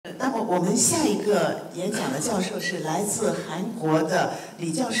我们下一个演讲的教授是来自韩国的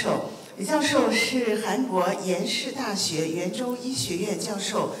李教授。李教授是韩国延世大学元州医学院教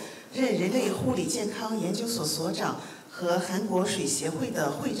授，任人类护理健康研究所所长和韩国水协会的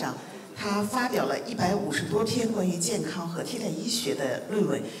会长。他发表了150多篇关于健康和替代医学的论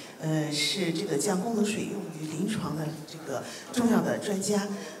文，是这个将功能水用于临床的这个重要的专家。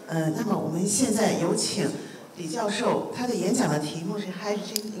那么我们现在有请李教授，他的演讲的题目是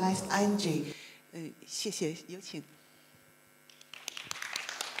Hydrogen Life Energy。谢谢，有请。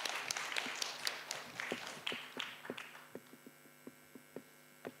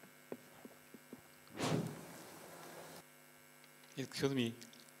Excuse me,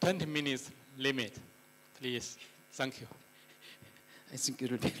 20 minutes limit, please. Thank you. I think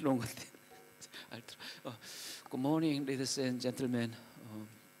it will be longer. Good morning, ladies and gentlemen.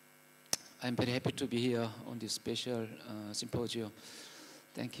 I'm very happy to be here on this special symposium.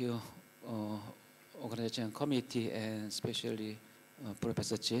 Thank you, organization committee, and especially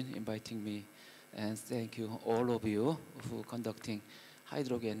Professor Jin inviting me. And thank you all of you for conducting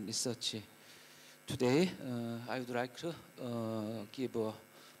hydrogen research. Today, I would like to give a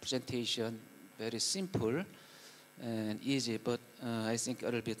presentation, very simple and easy, but I think a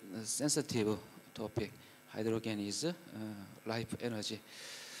little bit sensitive topic. Hydrogen is life energy.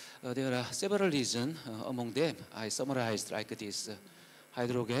 There are several reasons. Among them, I summarized like this.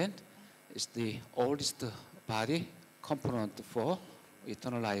 Hydrogen is the oldest body component for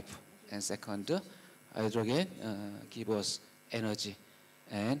eternal life. And second, hydrogen gives us energy.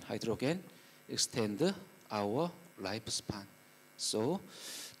 And hydrogen extend our lifespan. So,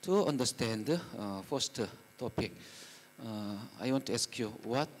 to understand the first topic, I want to ask you,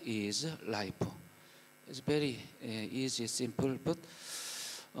 what is life? It's very easy, simple, but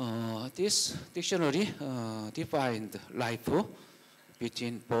this dictionary defined life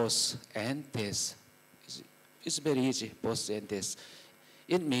between birth and death. It's very easy, birth and death.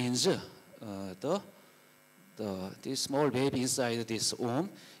 It means this small baby inside this womb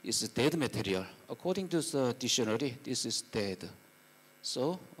is dead material. According to the dictionary, this is dead.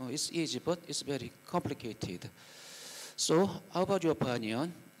 So it's easy, but it's very complicated. So how about your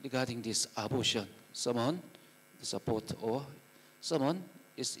opinion regarding this abortion? Someone support or someone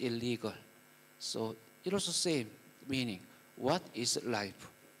is illegal. So it also same meaning. What is life?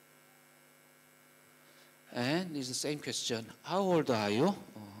 And it's the same question. How old are you?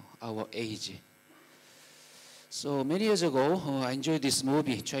 Our age. So many years ago, I enjoyed this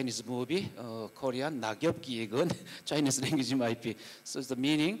movie, Chinese movie, Korean 낙엽기획은 Chinese language might be. So the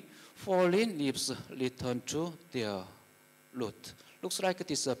meaning, fallen leaves return to their root. Looks like it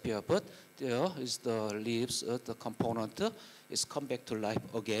disappear, but there is the leaves, the component is come back to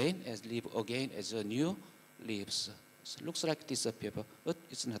life again, as live again as a new leaves. So looks like it disappear, but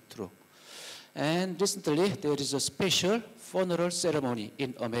it's not true. And recently, there is a special funeral ceremony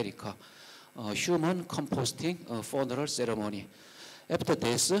in America. Human composting funeral ceremony. After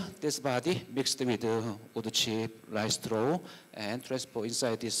death, this body mixed with wood chip, rice straw, and transport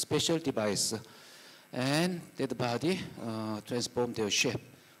inside this special device. And that body transformed their shape.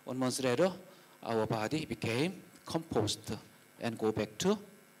 1 month later, our body became compost and go back to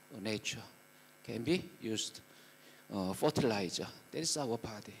nature. Can be used fertilizer. That is our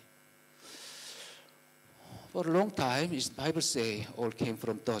body. For a long time, the Bible says all came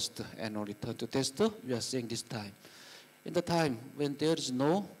from dust and all return to dust. We are saying this time. In the time when there is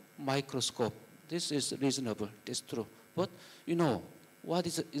no microscope, this is reasonable, that's true. But you know, what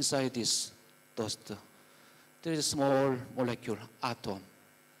is inside this dust? There is a small molecule, atom.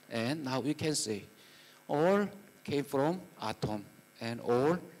 And now we can say all came from atom and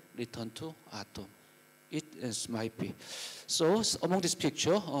all return to atom. It might be. So among this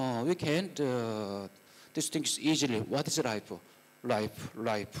picture, we can distinguish easily what is life.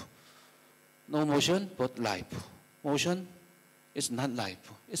 Life. No motion, but life. Motion is not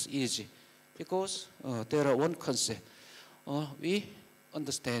life. It's easy because there are one concept. We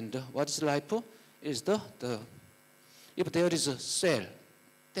understand what is life is if there is a cell,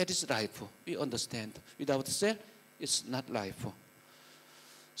 that is life. We understand. Without cell, it's not life.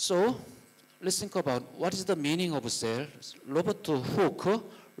 So let's think about what is the meaning of a cell. Robert Hooke,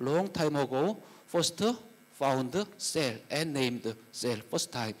 long time ago, first found cell and named cell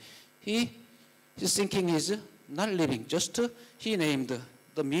first time. His thinking is not living, just he named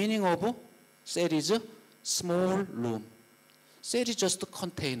the meaning of cell is small room. Cell is just a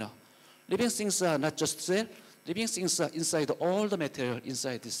container. Living things are not just cell. Living things are inside all the material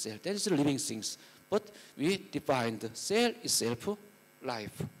inside this cell. That is living things. But we defined cell itself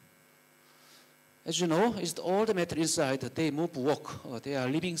life. As you know, it's all the matter inside, they move, walk, they are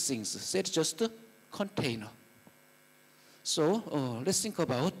living things. So it's just a container. So let's think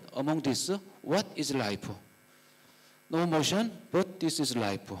about among these, what is life? No motion, but this is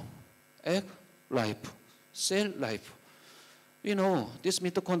life. Egg, life. Cell, life. We know this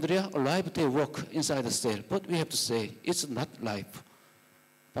mitochondria alive, they work inside the cell, but we have to say it's not life.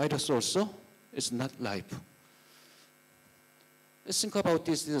 Virus also is not life. Let's think about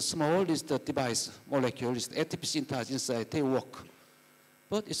this. This small is the device, molecule, is the ATP synthase inside, they work,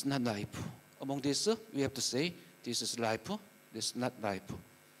 but it's not life. Among these, we have to say this is life, this is not life.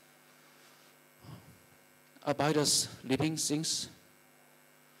 Are virus living things?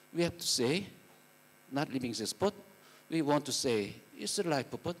 We have to say not living things, but we want to say it's a life,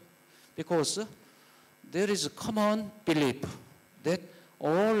 but because there is a common belief that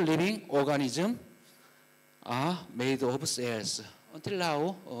all living organisms are made of cells. Until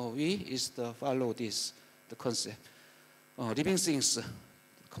now, we follow this, the concept. Living things,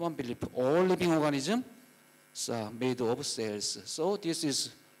 common belief, all living organisms are made of cells. So this is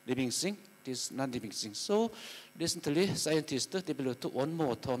living thing, this is non-living thing. So recently, scientists developed one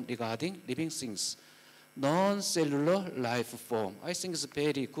more term regarding living things. Non-cellular life form. I think it's a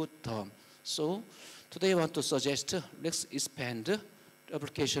very good term. So today I want to suggest, let's expand the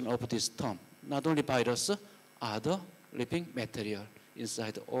application of this term. Not only virus, other living material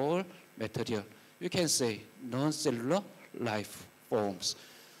inside all material. We can say non-cellular life forms.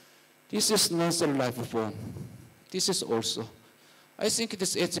 This is non-cellular life form. This is also. I think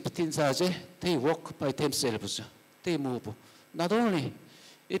this ATP, they work by themselves. They move. Not only,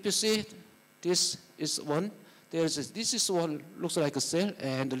 if you see this is one, this is one, looks like a cell,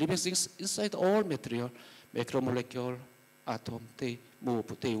 and the living things inside all material, macromolecule, atom, they move,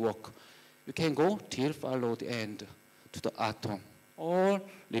 they work. You can go till follow the end to the atom. All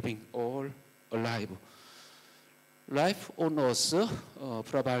living, all alive. Life on Earth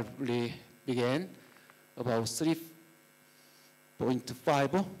probably began about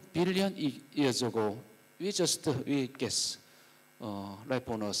 3.5 billion years ago. We guess life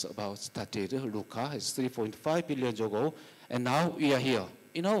on Earth about started, Luca, is 3.5 billion years ago, and now we are here.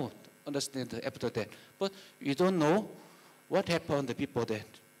 You know, understand after that. But we don't know what happened before that.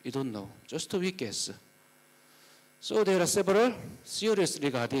 We don't know, just we guess. So there are several theories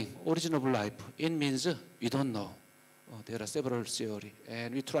regarding origin of life. It means we don't know. There are several theories,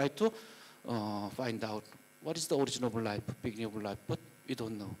 and we try to find out what is the origin of life, beginning of life, but we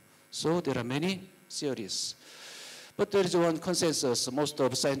don't know. So there are many theories. But there is one consensus. Most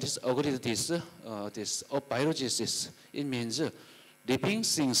of scientists agree with this abiogenesis. It means living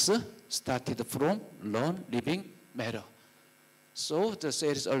things started from non-living matter. So the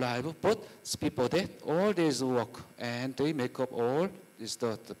cell is alive, but before that, all these work, and they make up all these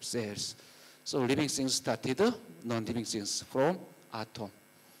the cells. So living things started, non-living things from atom.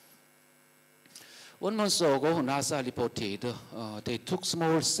 1 month ago, NASA reported they took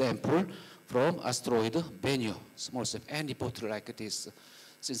small sample from asteroid Bennu, small sample, and reported like this.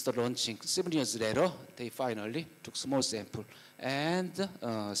 Since the launching, 7 years later, they finally took small sample and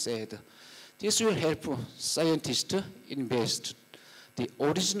said, this will help scientists invest the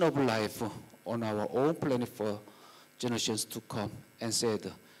origin of life on our own planet for generations to come, and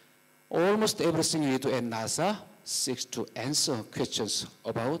said, almost everything we do at NASA seeks to answer questions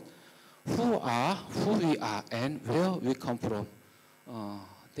about who we are, and where we come from.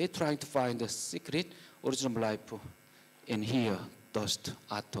 They're trying to find the secret origin of life in here, dust,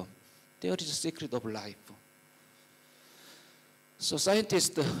 atom. There is a secret of life. So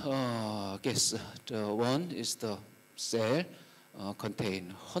scientists guess the one is the cell contain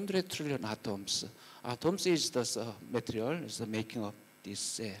 100 trillion atoms. Atoms is the material, is the making of this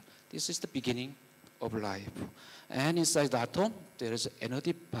cell. This is the beginning of life. And inside the atom, there is an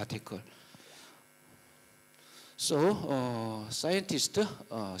energy particle. So scientists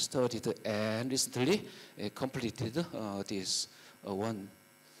studied and recently completed this one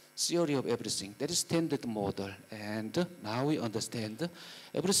theory of everything. That is standard model. And now we understand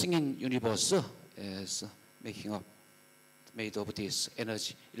everything in universe is made of this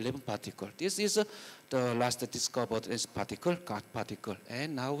energy, 11 particle. This is the last discovered as particle, God particle.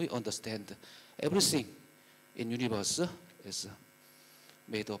 And now we understand everything in universe is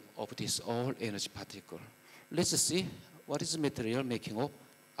made up of this all energy particle. Let's see what is the material making up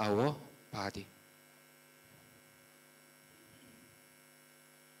our body.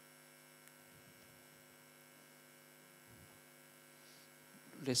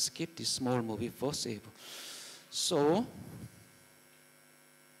 Let's skip this small movie for save. So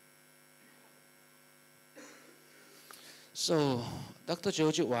So Dr.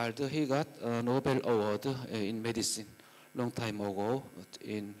 George Wilder, he got a Nobel Award in medicine long time ago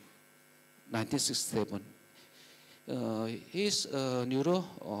in 1967. He's a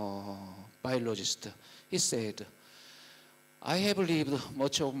neurobiologist. He said, I have lived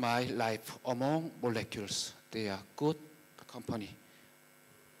much of my life among molecules. They are good company.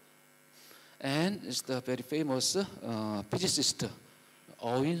 And it's the very famous physicist,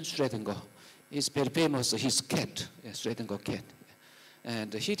 Erwin Schrödinger. He's very famous, his cat, Schrödinger cat.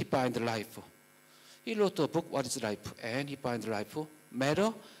 And he defined life. He wrote a book, What is Life? And he defined life.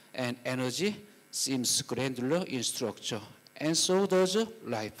 Matter and energy seems granular in structure. And so does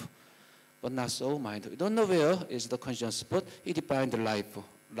life. But not so mind. We don't know where is the conscience, but he defined life.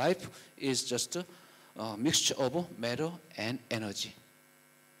 Life is just a mixture of matter and energy.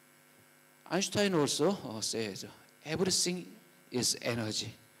 Einstein also says everything is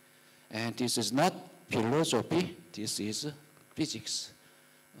energy. And this is not philosophy, this is physics.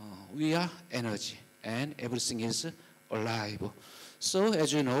 We are energy, and everything is alive. So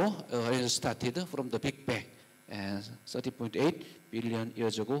as you know, it started from the Big Bang. And 30.8 billion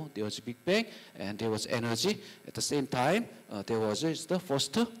years ago, there was a Big Bang, and there was energy. At the same time, there was the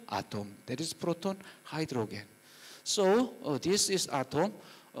first atom, that is proton, hydrogen. So this is atom,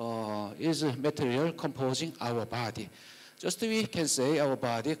 is a material composing our body. Just we can say our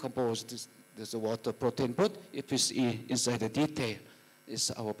body composed this water, protein, but if we see inside the detail,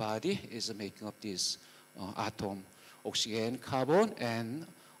 is our body is making up this atom, oxygen, carbon, and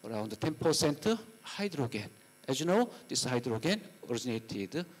around 10% hydrogen. As you know, this hydrogen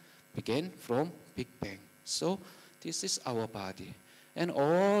began from Big Bang. So this is our body. And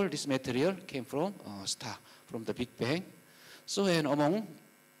all this material came from star, from the Big Bang. So and among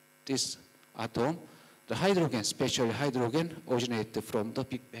this atom, the hydrogen, especially hydrogen, originated from the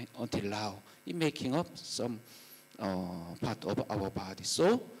Big Bang until now, in making up some part of our body.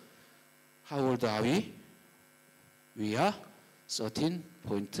 So how old are we? We are 13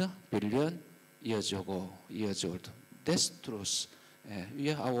 billion years old. That's truth.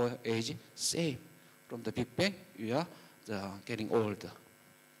 We are our age same. From the Big Bang, we are getting older.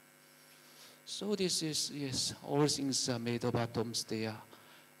 So this is, yes, all things are made of atoms. They are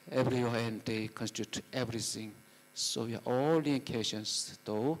everywhere and they constitute everything. So we are all reincarnations,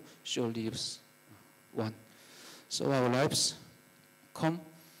 though sure lives one. So our lives come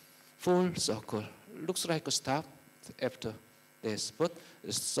full circle. Looks like a stop after this, but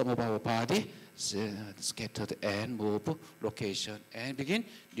some of our body is scattered and move location and begin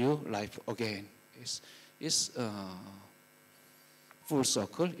new life again. It's full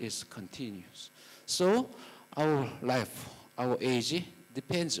circle is continuous. So our life, our age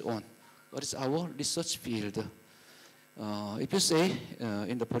depends on what is our research field. If you say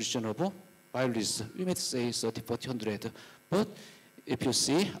in the position of biologist, we might say 30, 40, 100. But if you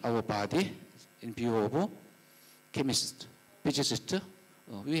see our body in view of chemist, physicist,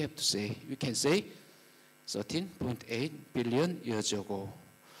 we can say 13.8 billion years ago.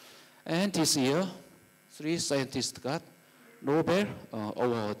 And this year, 3 scientists got Nobel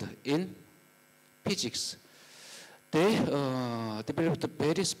Award in physics. They developed a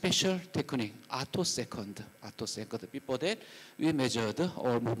very special technique, attosecond. Before that, we measured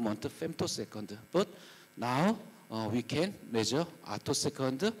all movement femtosecond. But now we can measure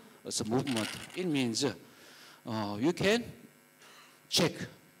attosecond as a movement. It means you can check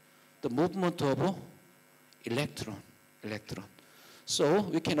the movement of electron. So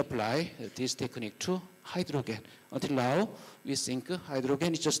we can apply this technique to hydrogen. Until now, we think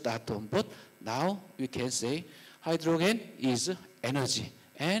hydrogen is just atom, but now we can say hydrogen is energy,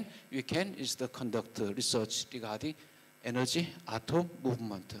 and we can conduct research regarding energy atom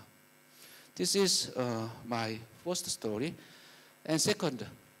movement. This is my first story. And second,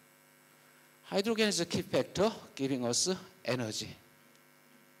 hydrogen is a key factor giving us energy.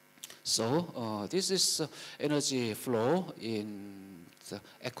 So this is energy flow in the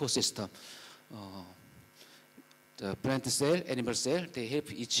ecosystem. The plant cell, animal cell, they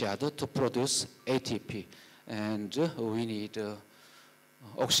help each other to produce ATP. And we need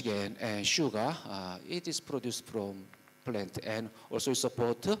oxygen and sugar. It is produced from plant and also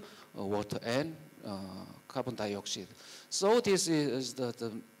support water and carbon dioxide. So this is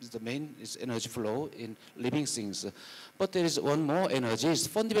the main energy flow in living things. But there is one more energy, it's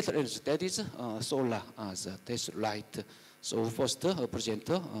fundamental energy, that is solar, that's light. So first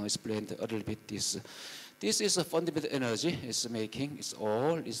presenter explained a little bit this. This is a fundamental energy, it's making, it's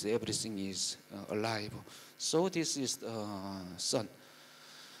all, it's everything is alive. So this is the sun.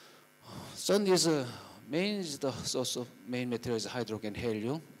 Sun is the source of main material is hydrogen,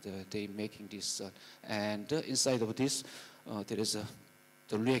 helium. They making this sun, and inside of this, there is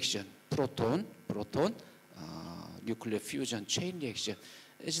the reaction, proton, nuclear fusion chain reaction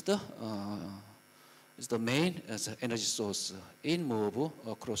is the main energy source in move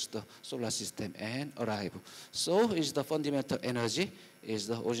across the solar system and arrive. So is the fundamental energy is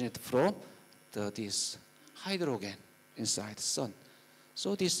the originate from this hydrogen inside the sun.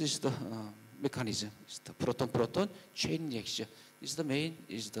 So this is the mechanism. It's the proton-proton chain reaction. Is the main,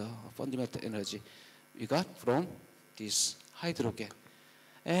 is the fundamental energy we got from this hydrogen.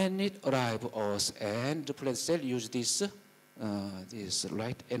 And it arrives us, and the plant cell use this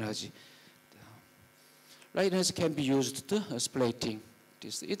light energy. Light energy can be used to splitting.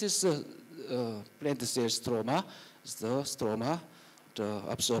 It is plant cell stroma. The stroma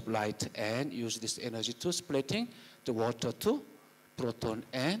absorb light and use this energy to splitting the water to proton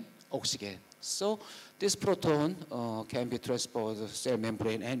and oxygen. So this proton can be transported to cell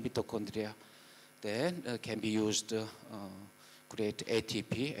membrane and mitochondria. Then can be used to create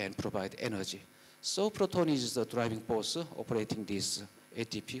ATP and provide energy. So proton is the driving force operating this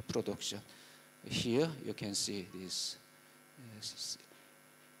ATP production. Here you can see this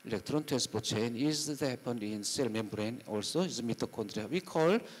electron transport chain is happened in cell membrane, also is mitochondria. We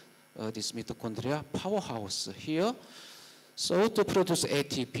call this mitochondria powerhouse here. So to produce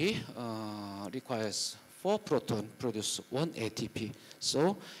ATP requires 4 proton produce 1 ATP.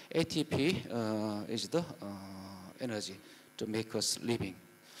 So ATP is the energy to make us living.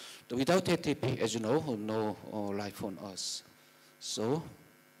 Without ATP, as you know, no life on Earth. So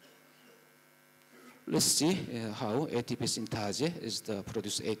let's see how ATP synthase is the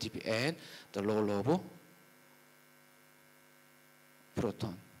produce ATP and the low level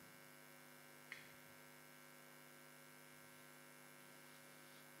proton.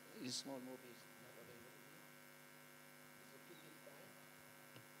 This small movie is not available.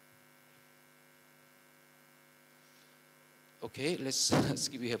 Okay, let's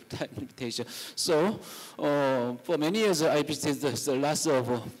give you a time limitation. So, for many years, I visited the lots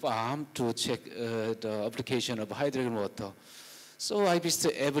of farm to check the application of hydrogen water. So I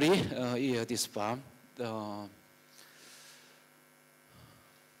visit every year this farm.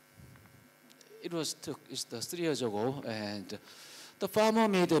 It's 3 years ago, and the farmer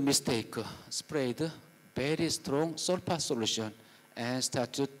made a mistake, sprayed very strong sulfur solution, and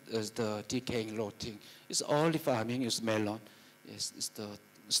started the decaying rotting. It's only farming is melon. It's the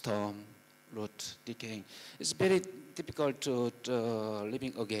storm, root decaying. It's very difficult to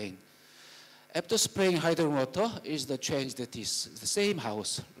living again. After spraying hydrogen water, is the change that is the same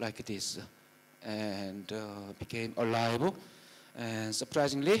house like this, and became alive. And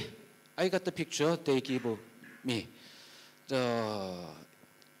surprisingly, I got the picture they give me. The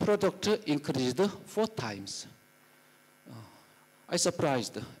product increased 4 times. I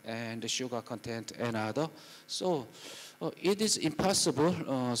surprised, and the sugar content and other. So it is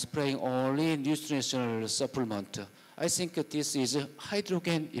impossible spraying only nutritional supplement. I think this is a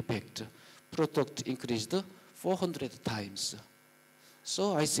hydrogen effect. Product increased 400 times.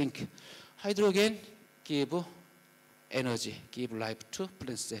 So I think hydrogen give energy, give life to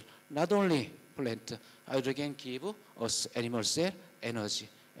plant cell. Not only plant, hydrogen give us animal cell energy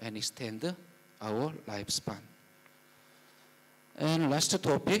and extend our lifespan. And last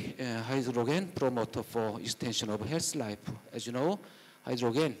topic, hydrogen promoter for extension of health life. As you know,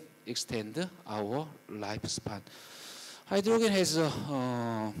 hydrogen extend our lifespan. Hydrogen has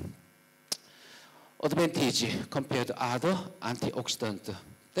advantage compared to other antioxidant.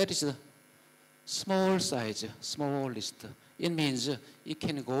 That is a small size, smallest. It means it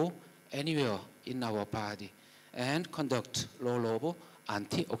can go anywhere in our body and conduct low level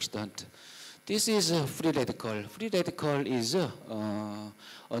antioxidant. This is a free radical. Free radical is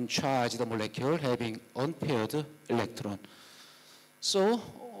uncharged molecule having unpaired electron. So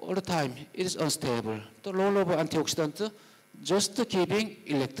all the time it is unstable. The low level antioxidant just giving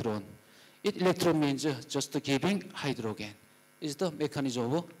electron. Electron means just giving hydrogen. Is the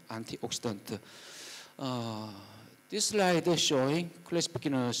mechanism of antioxidant. This slide is showing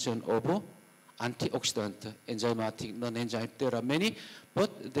classification of antioxidant, enzymatic, non-enzymatic. There are many,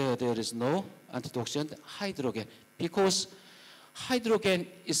 but there is no antioxidant hydrogen because hydrogen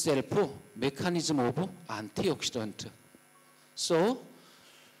itself mechanism of antioxidant. So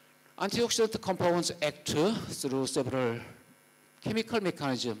antioxidant compounds act through several chemical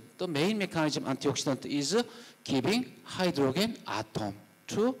mechanism. The main mechanism antioxidant is giving hydrogen atom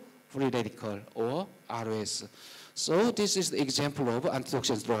to free radical or ROS. So this is the example of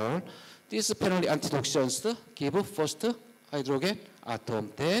antioxidant role. These penalty antioxidants give first hydrogen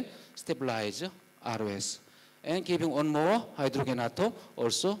atom, then stabilize ROS. And giving one more hydrogen atom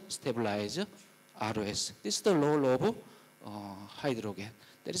also stabilize ROS. This is the low level hydrogen.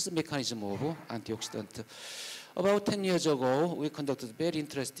 That is the mechanism of antioxidant. About 10 years ago, we conducted a very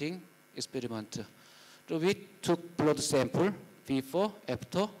interesting experiment. So we took blood sample before,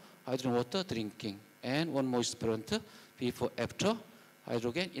 after hydrogen water drinking, and one more experiment before, after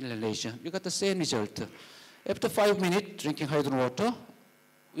hydrogen inhalation. We got the same result. After 5 minutes drinking hydrogen water,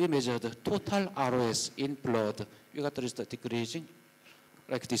 we measured the total ROS in blood. We got the result decreasing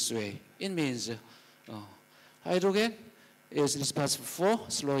like this way. It means hydrogen is responsible for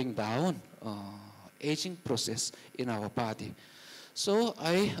slowing down aging process in our body. So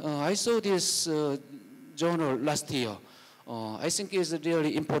I saw this journal last year. I think it's a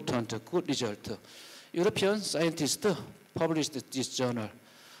really important, good result. European scientists published this journal.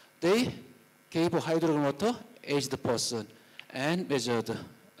 They gave hydrogen water aged person and measured,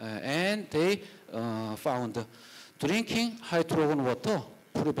 and they found drinking hydrogen water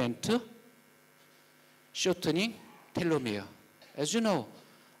prevent shortening telomere. As you know,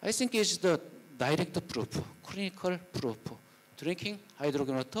 I think it's the direct proof, clinical proof. Drinking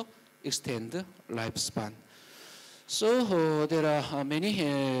hydrogen water extend lifespan. So there are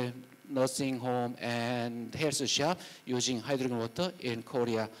many nursing home and health shop using hydrogen water in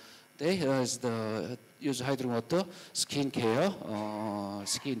Korea. They use hydrogen water, skin care,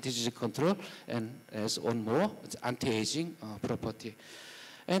 skin disease control, and as one more, anti-aging property.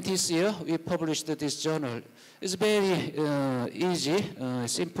 And this year, we published this journal. It's very easy,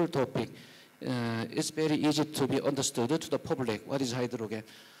 simple topic. It's very easy to be understood to the public. What is hydrogen?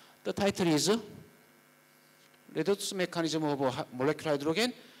 The title is Redox Mechanism of Molecular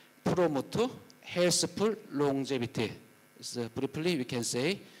Hydrogen Promote Healthful Longevity. So briefly, we can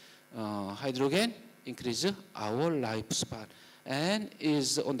say hydrogen increase our lifespan, and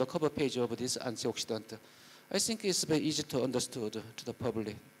is on the cover page of this antioxidant. I think it's very easy to understood to the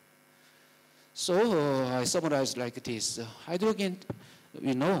public. So I summarize like this. Hydrogen,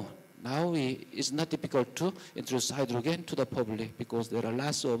 we know now it's not difficult to introduce hydrogen to the public because there are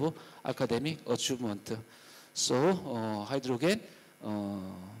lots of academic achievement. So hydrogen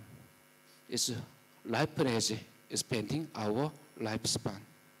is life energy, expanding our lifespan.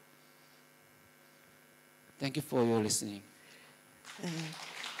 Thank you for your listening.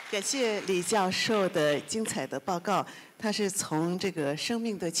 感谢李教授的精彩的报告。他是从这个生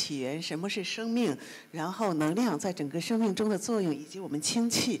命的起源，什么是生命，然后能量在整个生命中的作用，以及我们氢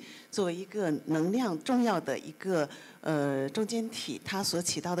气作为一个能量重要的一个中间体，它所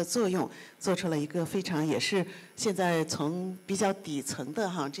起到的作用，做出了一个非常也是现在从比较底层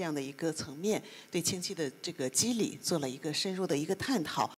的这样的一个层面，对氢气的这个机理做了一个深入的一个探讨。